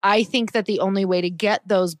I think that the only way to get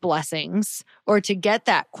those blessings or to get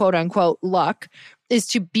that quote unquote luck is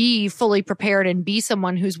to be fully prepared and be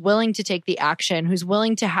someone who's willing to take the action, who's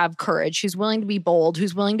willing to have courage, who's willing to be bold,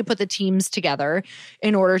 who's willing to put the teams together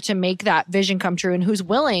in order to make that vision come true, and who's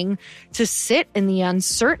willing to sit in the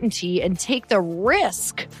uncertainty and take the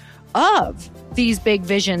risk of these big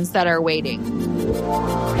visions that are waiting.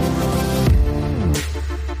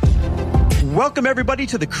 Welcome, everybody,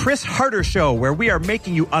 to the Chris Harder Show, where we are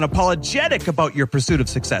making you unapologetic about your pursuit of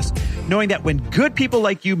success, knowing that when good people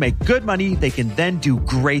like you make good money, they can then do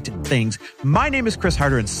great things. My name is Chris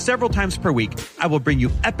Harder, and several times per week, I will bring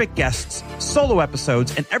you epic guests, solo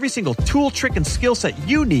episodes, and every single tool, trick, and skill set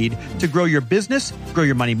you need to grow your business, grow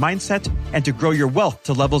your money mindset, and to grow your wealth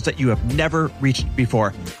to levels that you have never reached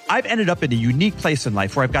before. I've ended up in a unique place in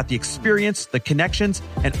life where I've got the experience, the connections,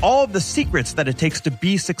 and all of the secrets that it takes to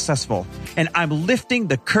be successful. And I'm lifting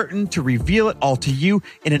the curtain to reveal it all to you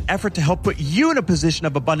in an effort to help put you in a position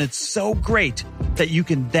of abundance so great that you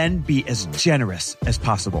can then be as generous as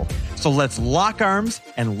possible. So let's lock arms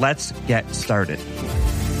and let's get started.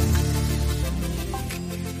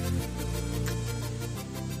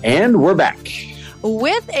 And we're back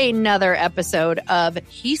with another episode of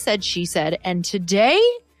He Said, She Said. And today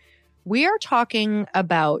we are talking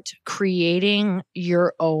about creating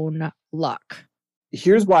your own luck.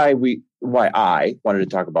 Here's why I wanted to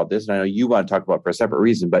talk about this, and I know you want to talk about it for a separate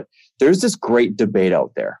reason, but there's this great debate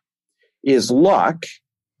out there. Is luck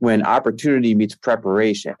when opportunity meets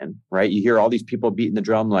preparation, right? You hear all these people beating the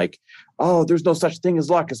drum like, oh, there's no such thing as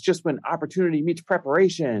luck. It's just when opportunity meets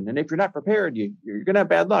preparation. And if you're not prepared, you're going to have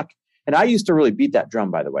bad luck. And I used to really beat that drum,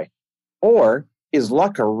 by the way. Or is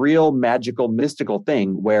luck a real magical, mystical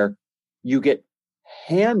thing where you get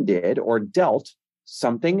handed or dealt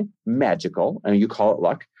something magical and you call it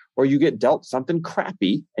luck, or you get dealt something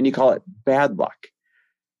crappy and you call it bad luck?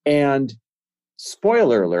 And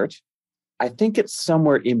spoiler alert, I think it's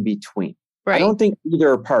somewhere in between. Right. I don't think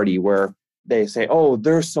either party where they say, oh,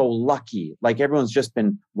 they're so lucky, like everyone's just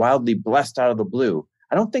been wildly blessed out of the blue.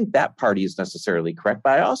 I don't think that party is necessarily correct,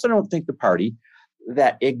 but I also don't think the party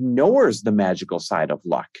that ignores the magical side of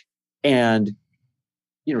luck and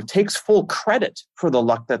takes full credit for the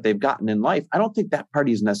luck that they've gotten in life, I don't think that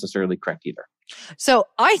party is necessarily correct either. So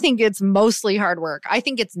I think it's mostly hard work. I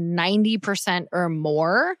think it's 90% or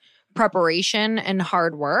more preparation and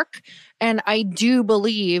hard work. And I do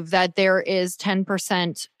believe that there is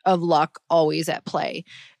 10% of luck always at play.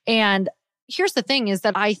 And here's the thing is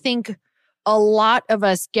that I think a lot of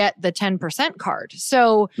us get the 10% card.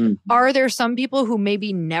 So are there some people who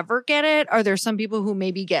maybe never get it? Are there some people who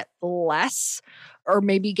maybe get less or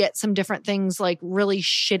maybe get some different things like really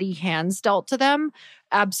shitty hands dealt to them?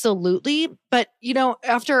 Absolutely. But,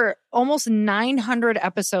 after almost 900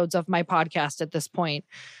 episodes of my podcast at this point,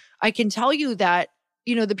 I can tell you that,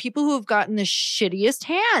 the people who have gotten the shittiest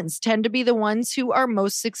hands tend to be the ones who are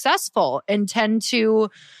most successful and tend to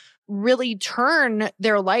really turn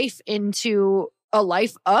their life into a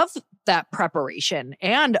life of that preparation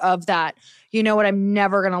and of that, I'm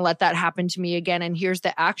never going to let that happen to me again. And here's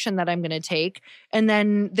the action that I'm going to take. And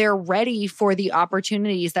then they're ready for the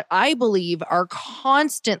opportunities that I believe are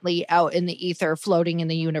constantly out in the ether, floating in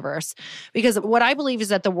the universe. Because what I believe is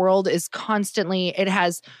that the world is constantly, it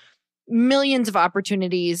has millions of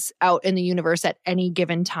opportunities out in the universe at any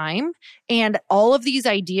given time. And all of these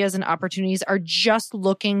ideas and opportunities are just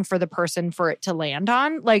looking for the person for it to land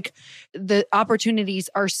on. Like the opportunities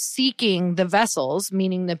are seeking the vessels,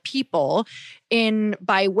 meaning the people, in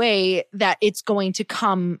by way that it's going to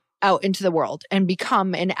come out into the world and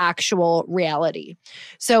become an actual reality.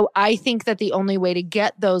 So I think that the only way to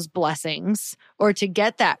get those blessings or to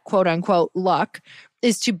get that quote unquote luck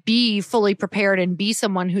is to be fully prepared and be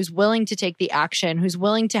someone who's willing to take the action, who's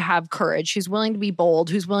willing to have courage, who's willing to be bold,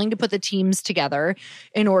 who's willing to put the teams together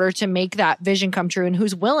in order to make that vision come true, and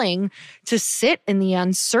who's willing to sit in the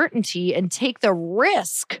uncertainty and take the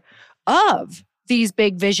risk of these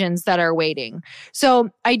big visions that are waiting. So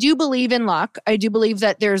I do believe in luck. I do believe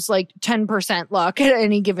that there's like 10% luck at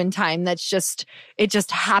any given time. It just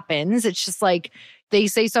happens. It's just like, they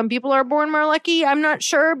say some people are born more lucky. I'm not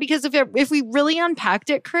sure, because if we really unpacked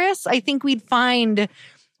it, Chris, I think we'd find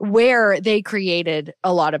where they created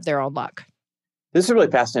a lot of their own luck. This is really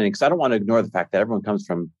fascinating because I don't want to ignore the fact that everyone comes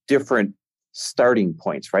from different starting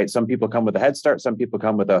points, right? Some people come with a head start. Some people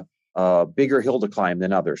come with a bigger hill to climb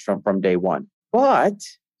than others from day one. But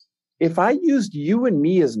if I used you and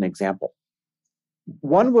me as an example,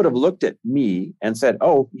 one would have looked at me and said,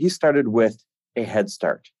 oh, he started with a head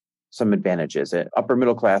start. Some advantages, an upper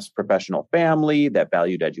middle class professional family that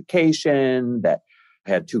valued education, that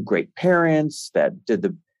had two great parents, that did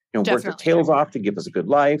the worked their tails off to give us a good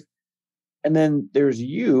life. And then there's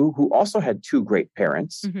you, who also had two great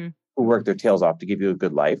parents who worked their tails off to give you a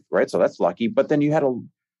good life, right? So that's lucky. But then you had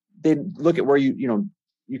they look at where you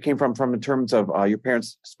came from in terms of your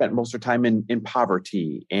parents spent most of their time in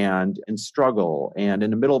poverty and in struggle and in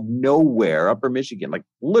the middle of nowhere, upper Michigan, like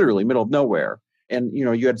literally middle of nowhere. And,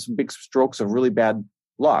 you had some big strokes of really bad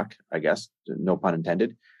luck, I guess, no pun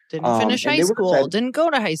intended. Didn't finish high school, didn't go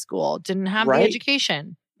to high school, didn't have the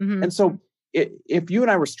education. And so if you and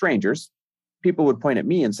I were strangers, people would point at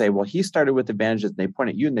me and say, well, he started with advantages. And they point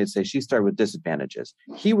at you and they'd say, she started with disadvantages.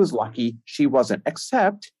 He was lucky. She wasn't.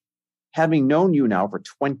 Except having known you now for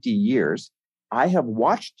 20 years, I have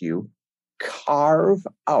watched you carve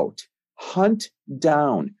out, hunt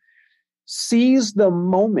down, seize the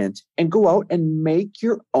moment and go out and make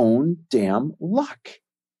your own damn luck.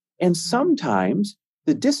 And sometimes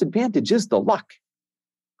the disadvantage is the luck.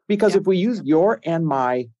 Because if we use your and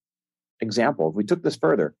my example, if we took this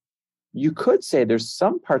further, you could say there's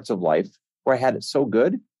some parts of life where I had it so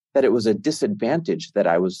good that it was a disadvantage that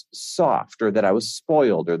I was soft or that I was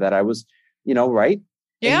spoiled or that I was, right?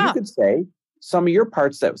 Yeah. And you could say some of your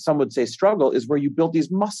parts that some would say struggle is where you built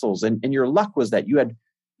these muscles and your luck was that you had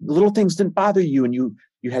little things didn't bother you and you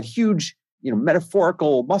had huge,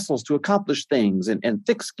 metaphorical muscles to accomplish things and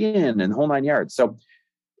thick skin and whole nine yards. So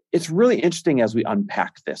it's really interesting as we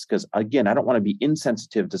unpack this, because again, I don't want to be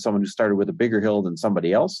insensitive to someone who started with a bigger hill than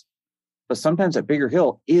somebody else, but sometimes that bigger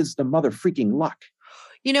hill is the mother freaking luck.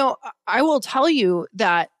 I will tell you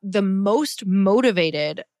that the most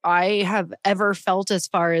motivated I have ever felt as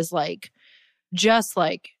far as just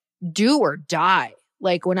do or die.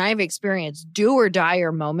 Like when I've experienced do or die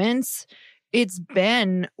moments, it's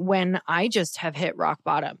been when I just have hit rock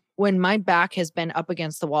bottom, when my back has been up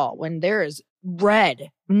against the wall, when there is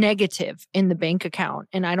red negative in the bank account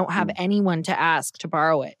and I don't have anyone to ask to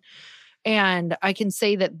borrow it. And I can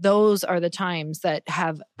say that those are the times that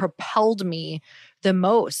have propelled me the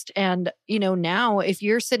most. And, now if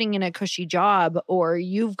you're sitting in a cushy job or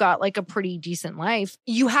you've got a pretty decent life,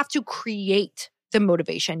 you have to create the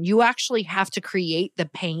motivation. You actually have to create the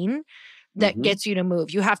pain that gets you to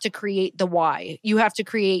move. You have to create the why. You have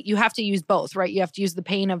to use both, right? You have to use the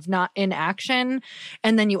pain of not in action.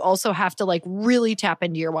 And then you also have to really tap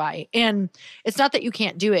into your why. And it's not that you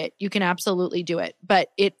can't do it. You can absolutely do it.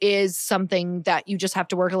 But it is something that you just have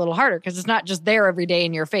to work a little harder because it's not just there every day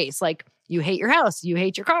in your face. You hate your house, you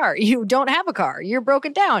hate your car, you don't have a car, you're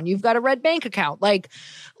broken down, you've got a red bank account.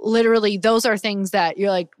 Literally, those are things that you're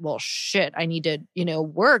like, well, shit, I need to,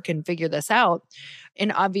 work and figure this out.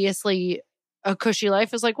 And obviously, a cushy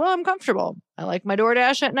life is well, I'm comfortable. I like my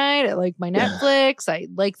DoorDash at night. I like my Netflix. I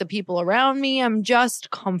like the people around me. I'm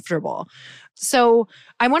just comfortable. So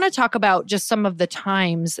I want to talk about just some of the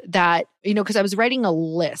times that, because I was writing a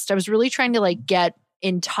list. I was really trying to get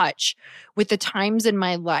in touch with the times in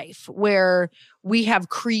my life where we have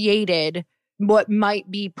created what might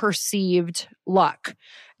be perceived luck.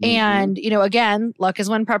 And, again, luck is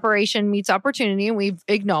when preparation meets opportunity. And we've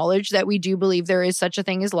acknowledged that we do believe there is such a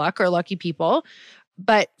thing as luck or lucky people.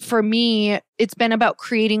 But for me, it's been about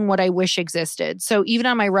creating what I wish existed. So even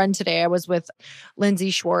on my run today, I was with Lindsay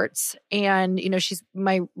Schwartz and, she's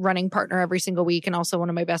my running partner every single week and also one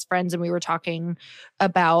of my best friends. And we were talking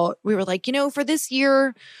about, we were like, for this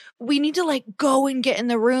year, we need to go and get in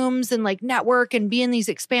the rooms and network and be in these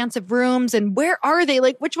expansive rooms. And where are they?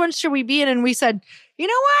 Which ones should we be in? And we said, you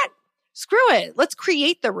know what? Screw it. Let's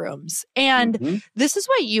create the rooms. And this is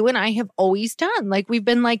what you and I have always done. We've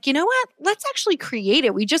been you know what? Let's actually create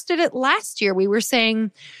it. We just did it last year. We were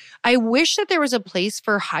saying, I wish that there was a place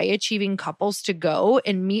for high achieving couples to go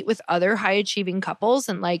and meet with other high achieving couples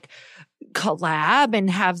and collab and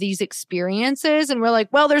have these experiences. And we're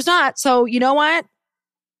well, there's not. So you know what?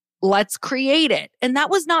 Let's create it. And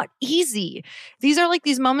that was not easy. These are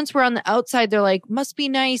these moments where on the outside, they're must be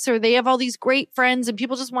nice, or they have all these great friends and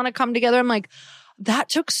people just want to come together. I'm that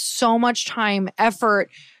took so much time,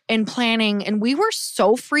 effort, and planning. And we were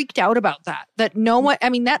so freaked out about that that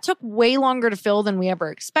took way longer to fill than we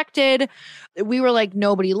ever expected. We were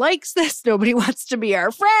nobody likes this. Nobody wants to be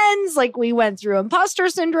our friends. We went through imposter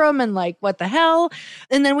syndrome and what the hell?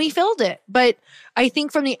 And then we filled it. But I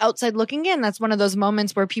think from the outside looking in, that's one of those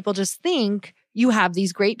moments where people just think you have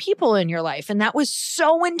these great people in your life. And that was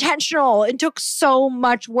so intentional. It took so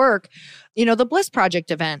much work. The Bliss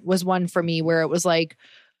Project event was one for me where it was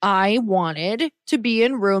I wanted to be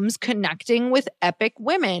in rooms connecting with epic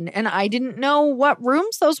women, and I didn't know what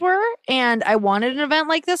rooms those were. And I wanted an event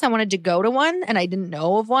like this. I wanted to go to one, and I didn't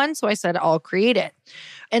know of one. So I said, I'll create it.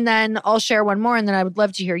 And then I'll share one more, and then I would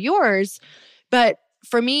love to hear yours. But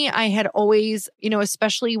for me, I had always,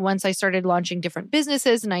 especially once I started launching different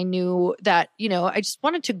businesses and I knew that, I just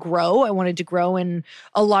wanted to grow. I wanted to grow in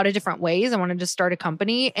a lot of different ways. I wanted to start a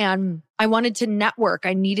company and I wanted to network.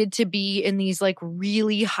 I needed to be in these like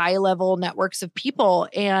really high level networks of people.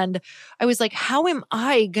 And I was like, how am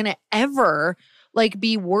I going to ever like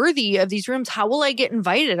be worthy of these rooms? How will I get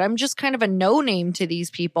invited? I'm just kind of a no name to these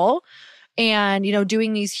people. And,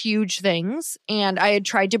 doing these huge things. And I had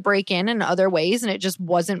tried to break in other ways and it just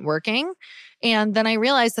wasn't working. And then I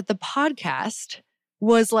realized that the podcast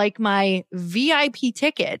was like my VIP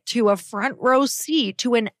ticket to a front row seat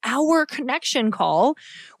to an hour connection call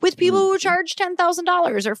with people who charge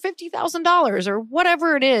 $10,000 or $50,000 or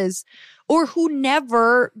whatever it is, or who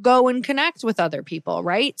never go and connect with other people,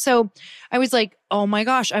 right? So I was like, oh my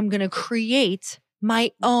gosh, I'm going to create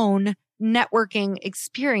my own networking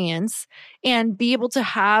experience and be able to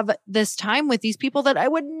have this time with these people that I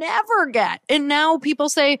would never get. And now people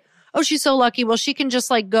say, oh, she's so lucky. Well, she can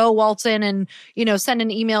just like go waltz in and, send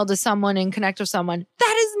an email to someone and connect with someone.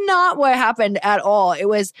 That is not what happened at all. It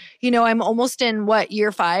was, I'm almost in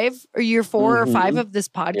year 5 or year 4 or 5 of this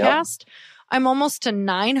podcast. Yep. I'm almost to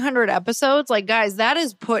 900 episodes. Like, guys, that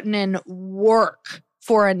is putting in work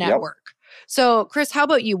for a network. Yep. So, Chris, how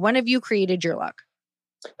about you? When have you created your luck?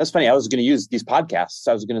 That's funny. I was going to use these podcasts.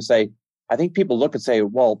 I was going to say, I think people look and say,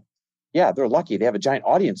 well, yeah, they're lucky. They have a giant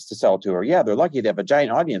audience to sell to, or yeah, they're lucky. They have a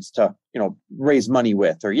giant audience to, raise money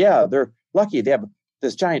with, or yeah, they're lucky. They have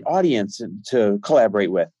this giant audience to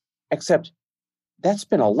collaborate with. Except that's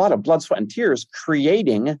been a lot of blood, sweat, and tears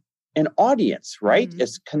creating an audience, right? Mm-hmm.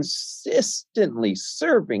 It's consistently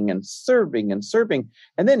serving and serving and serving.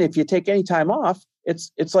 And then if you take any time off,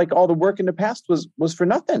 it's like all the work in the past was for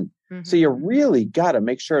nothing. Mm-hmm. So you really got to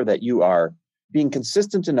make sure that you are being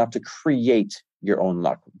consistent enough to create your own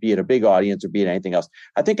luck, be it a big audience or be it anything else.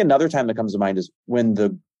 I think another time that comes to mind is when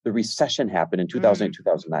the recession happened in 2008,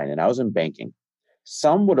 2009, and I was in banking.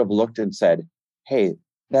 Some would have looked and said, hey,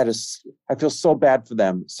 I feel so bad for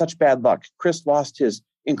them. Such bad luck. Chris lost his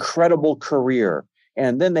incredible career.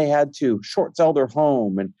 And then they had to short sell their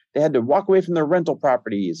home and they had to walk away from their rental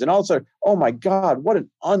properties. And also, oh my God, what an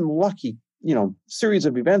unlucky, series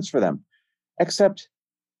of events for them. Except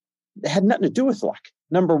it had nothing to do with luck.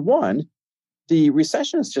 Number one, the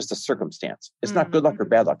recession is just a circumstance. It's not good luck or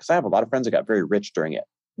bad luck. Because I have a lot of friends that got very rich during it.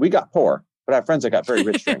 We got poor, but I have friends that got very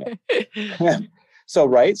rich during it. So,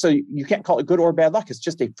 right? So you can't call it good or bad luck. It's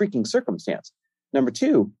just a freaking circumstance. Number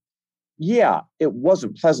two, yeah, it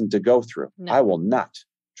wasn't pleasant to go through. No. I will not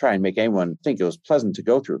try and make anyone think it was pleasant to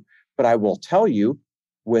go through. But I will tell you,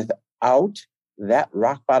 without that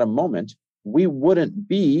rock bottom moment, we wouldn't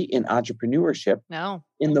be in entrepreneurship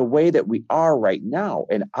in the way that we are right now.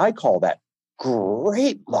 And I call that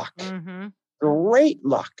great luck. Mm-hmm. Great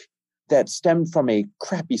luck that stemmed from a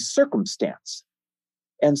crappy circumstance.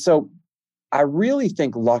 And so I really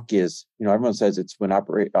think luck is, everyone says it's when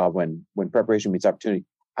preparation meets opportunity.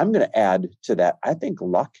 I'm going to add to that. I think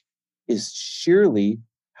luck is sheerly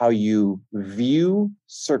how you view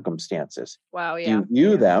circumstances. Wow, yeah. Do you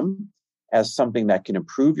view them as something that can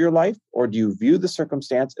improve your life, or do you view the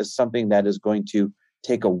circumstance as something that is going to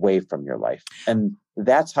take away from your life? And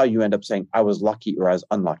that's how you end up saying, I was lucky or I was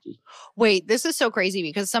unlucky. Wait, this is so crazy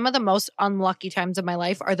because some of the most unlucky times of my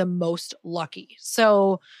life are the most lucky.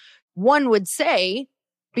 So one would say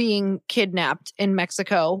being kidnapped in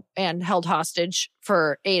Mexico and held hostage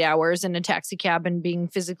for 8 hours in a taxi cab and being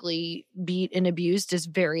physically beat and abused is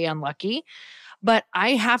very unlucky. But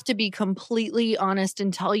I have to be completely honest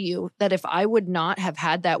and tell you that if I would not have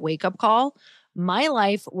had that wake-up call, my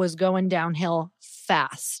life was going downhill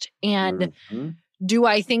fast. And do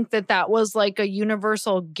I think that that was like a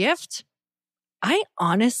universal gift? I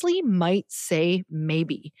honestly might say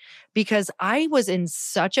maybe, because I was in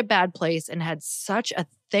such a bad place and had such a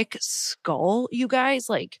thick skull, you guys.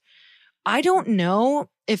 Like, I don't know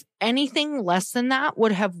if anything less than that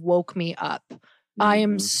would have woke me up. Mm-hmm. I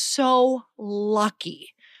am so lucky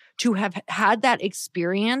to have had that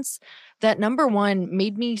experience that, number one,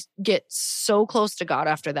 made me get so close to God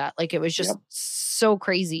after that. Like, it was just so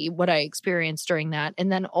crazy what I experienced during that.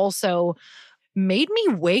 And then also made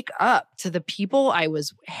me wake up to the people I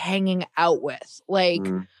was hanging out with. Like,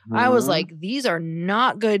 I was like, these are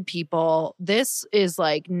not good people. This is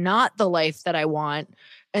like not the life that I want.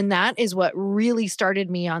 And that is what really started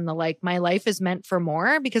me on the, like, my life is meant for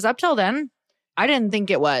more, because up till then, I didn't think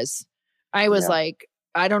it was. I was like,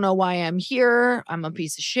 I don't know why I'm here. I'm a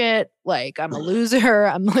piece of shit. Like, I'm a loser.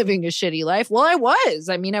 I'm living a shitty life. Well, I was.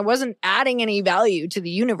 I mean, I wasn't adding any value to the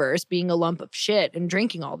universe being a lump of shit and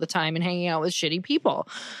drinking all the time and hanging out with shitty people.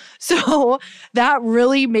 So that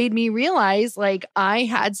really made me realize, like, I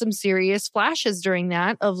had some serious flashes during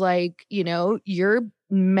that of like, you're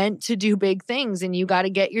meant to do big things and you got to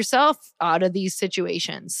get yourself out of these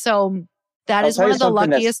situations. So that is one of the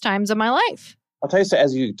luckiest times of my life. I'll tell you, so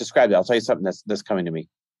as you described it, I'll tell you something that's coming to me.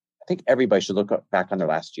 I think everybody should look back on their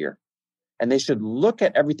last year, and they should look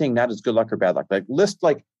at everything not as good luck or bad luck. Like list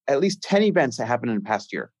like at least 10 events that happened in the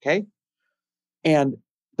past year. Okay. And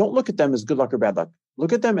don't look at them as good luck or bad luck.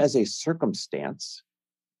 Look at them as a circumstance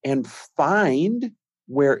and find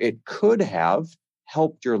where it could have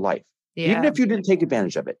helped your life. Yeah. Even if you didn't take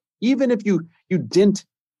advantage of it, even if you didn't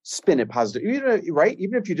spin it positive, right?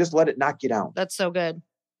 Even if you just let it knock you down. That's so good.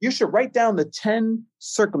 You should write down the 10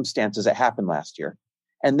 circumstances that happened last year.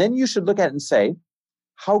 And then you should look at it and say,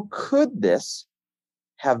 how could this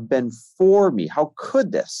have been for me? How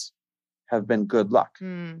could this have been good luck?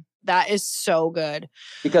 That is so good.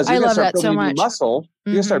 Because you're going to start building new muscle.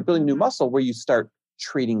 You're going to start building new muscle where you start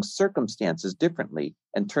treating circumstances differently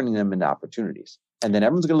and turning them into opportunities. And then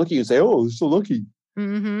everyone's going to look at you and say, oh, you're so lucky.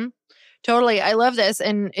 Mm-hmm. Totally. I love this.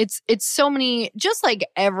 And it's so many, just like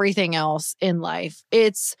everything else in life,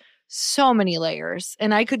 it's so many layers.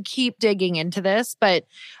 And I could keep digging into this, but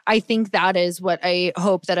I think that is what I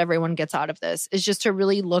hope that everyone gets out of this, is just to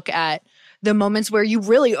really look at the moments where you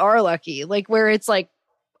really are lucky, like where it's like,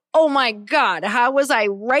 oh my God, how was I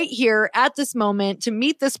right here at this moment to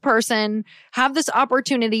meet this person, have this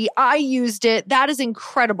opportunity? I used it. That is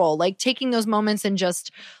incredible. Like taking those moments and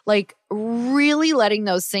just like really letting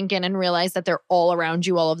those sink in and realize that they're all around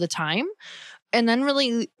you all of the time. And then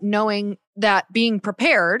really knowing that being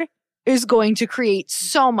prepared is going to create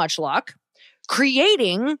so much luck.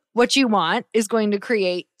 Creating what you want is going to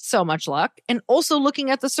create so much luck. And also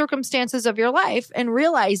looking at the circumstances of your life and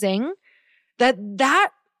realizing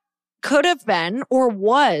that could have been or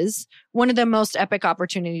was one of the most epic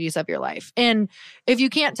opportunities of your life. And if you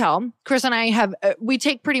can't tell, Chris and I we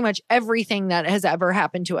take pretty much everything that has ever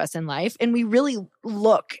happened to us in life and we really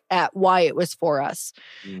look at why it was for us.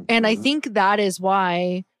 Mm-hmm. And I think that is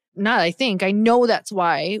why, I know that's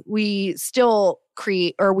why we still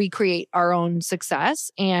create our own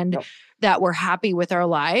success and that we're happy with our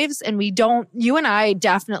lives. And you and I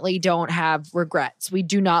definitely don't have regrets. We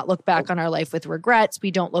do not look back on our life with regrets.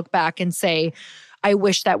 We don't look back and say, I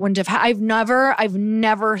wish that wouldn't have, I've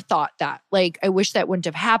never thought that. Like, I wish that wouldn't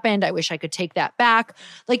have happened. I wish I could take that back.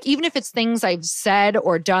 Like, even if it's things I've said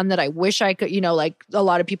or done that I wish I could, like a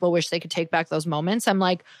lot of people wish they could take back those moments. I'm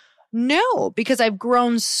like, no, because I've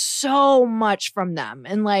grown so much from them.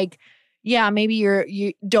 And like, yeah, maybe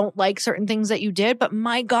you don't like certain things that you did, but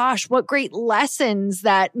my gosh, what great lessons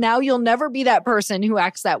that now you'll never be that person who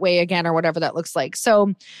acts that way again or whatever that looks like.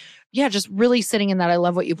 So yeah, just really sitting in that. I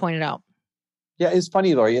love what you pointed out. Yeah, it's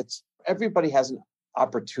funny, Lori. Everybody has an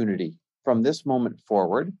opportunity from this moment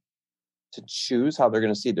forward to choose how they're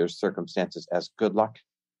going to see their circumstances as good luck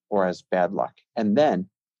or as bad luck. And then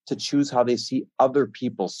to choose how they see other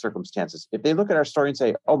people's circumstances. If they look at our story and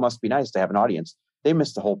say, oh, must be nice to have an audience, they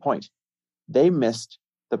missed the whole point. They missed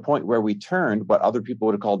the point where we turned what other people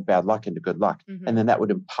would have called bad luck into good luck. Mm-hmm. And then that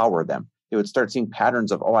would empower them. They would start seeing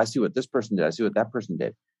patterns of, oh, I see what this person did. I see what that person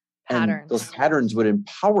did. Patterns. And those patterns would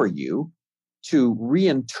empower you to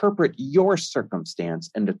reinterpret your circumstance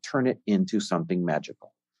and to turn it into something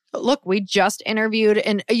magical. Look, we just interviewed,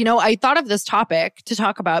 and I thought of this topic to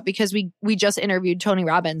talk about because we just interviewed Tony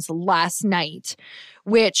Robbins last night,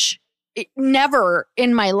 which never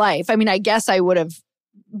in my life, I mean, I guess I would have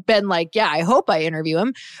been like, yeah, I hope I interview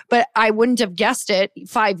him, but I wouldn't have guessed it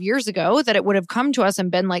 5 years ago that it would have come to us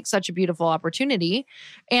and been like such a beautiful opportunity.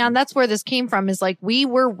 And that's where this came from, is like, we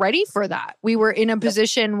were ready for that. We were in a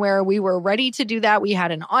position where we were ready to do that. We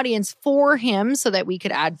had an audience for him so that we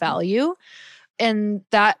could add value. And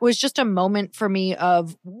that was just a moment for me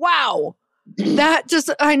of, wow,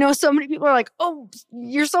 I know so many people are like, oh,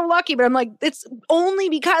 you're so lucky. But I'm like, it's only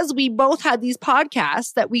because we both had these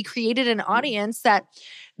podcasts that we created an audience that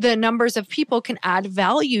the numbers of people can add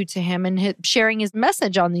value to him, and sharing his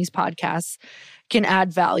message on these podcasts can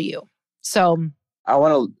add value. So I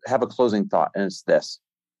want to have a closing thought, and it's this.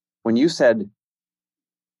 When you said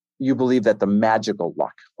you believe that the magical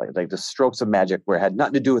luck, like the strokes of magic, where it had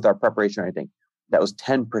nothing to do with our preparation or anything, that was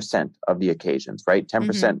 10% of the occasions, right?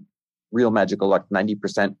 10% real magical luck,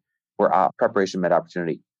 90% were preparation met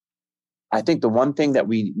opportunity. I think the one thing that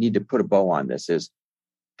we need to put a bow on this is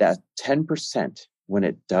that 10%, when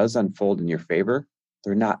it does unfold in your favor,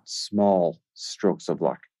 they're not small strokes of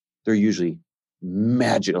luck. They're usually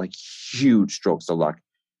magic, like huge strokes of luck.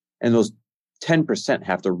 And those 10%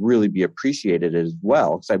 have to really be appreciated as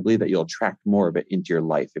well, because I believe that you'll attract more of it into your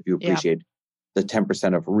life if you appreciate the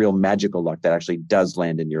 10% of real magical luck that actually does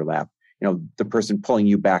land in your lap. You know, the person pulling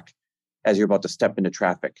you back as you're about to step into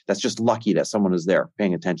traffic. That's just lucky that someone is there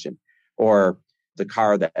paying attention. Or the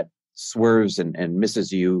car that swerves and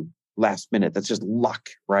misses you last minute. That's just luck,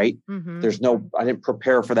 right? Mm-hmm. I didn't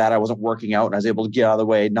prepare for that. I wasn't working out and I was able to get out of the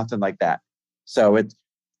way. Nothing like that. So it's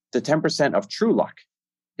the 10% of true luck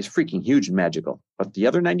is freaking huge and magical. But the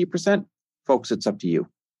other 90%, folks, it's up to you.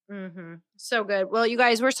 Mm-hmm. So good. Well, you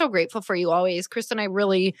guys, we're so grateful for you always. Chris and I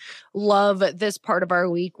really love this part of our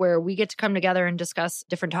week where we get to come together and discuss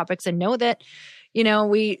different topics and know that, you know,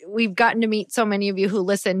 we've gotten to meet so many of you who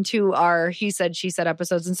listen to our He Said, She Said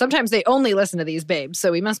episodes. And sometimes they only listen to these babes.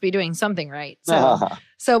 So we must be doing something right.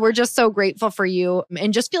 So we're just so grateful for you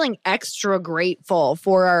and just feeling extra grateful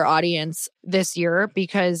for our audience this year,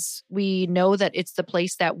 because we know that it's the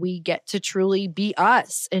place that we get to truly be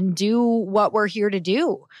us and do what we're here to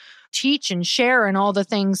do, teach and share and all the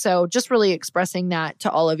things. So just really expressing that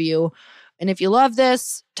to all of you. And if you love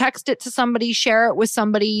this, text it to somebody, share it with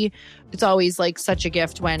somebody. It's always like such a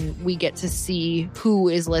gift when we get to see who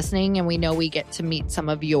is listening, and we know we get to meet some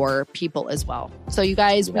of your people as well. So you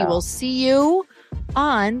guys, we will see you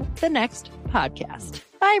on the next podcast.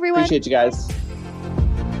 Bye, everyone. Appreciate you guys.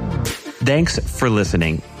 Thanks for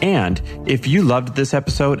listening. And if you loved this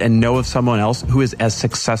episode and know of someone else who is as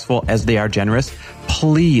successful as they are generous,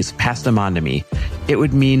 please pass them on to me. It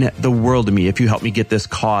would mean the world to me if you help me get this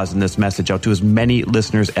cause and this message out to as many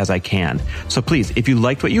listeners as I can. So please, if you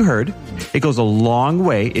liked what you heard, it goes a long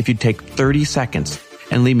way if you take 30 seconds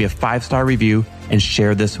and leave me a 5-star review and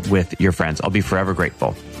share this with your friends. I'll be forever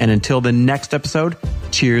grateful. And until the next episode,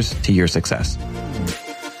 cheers to your success.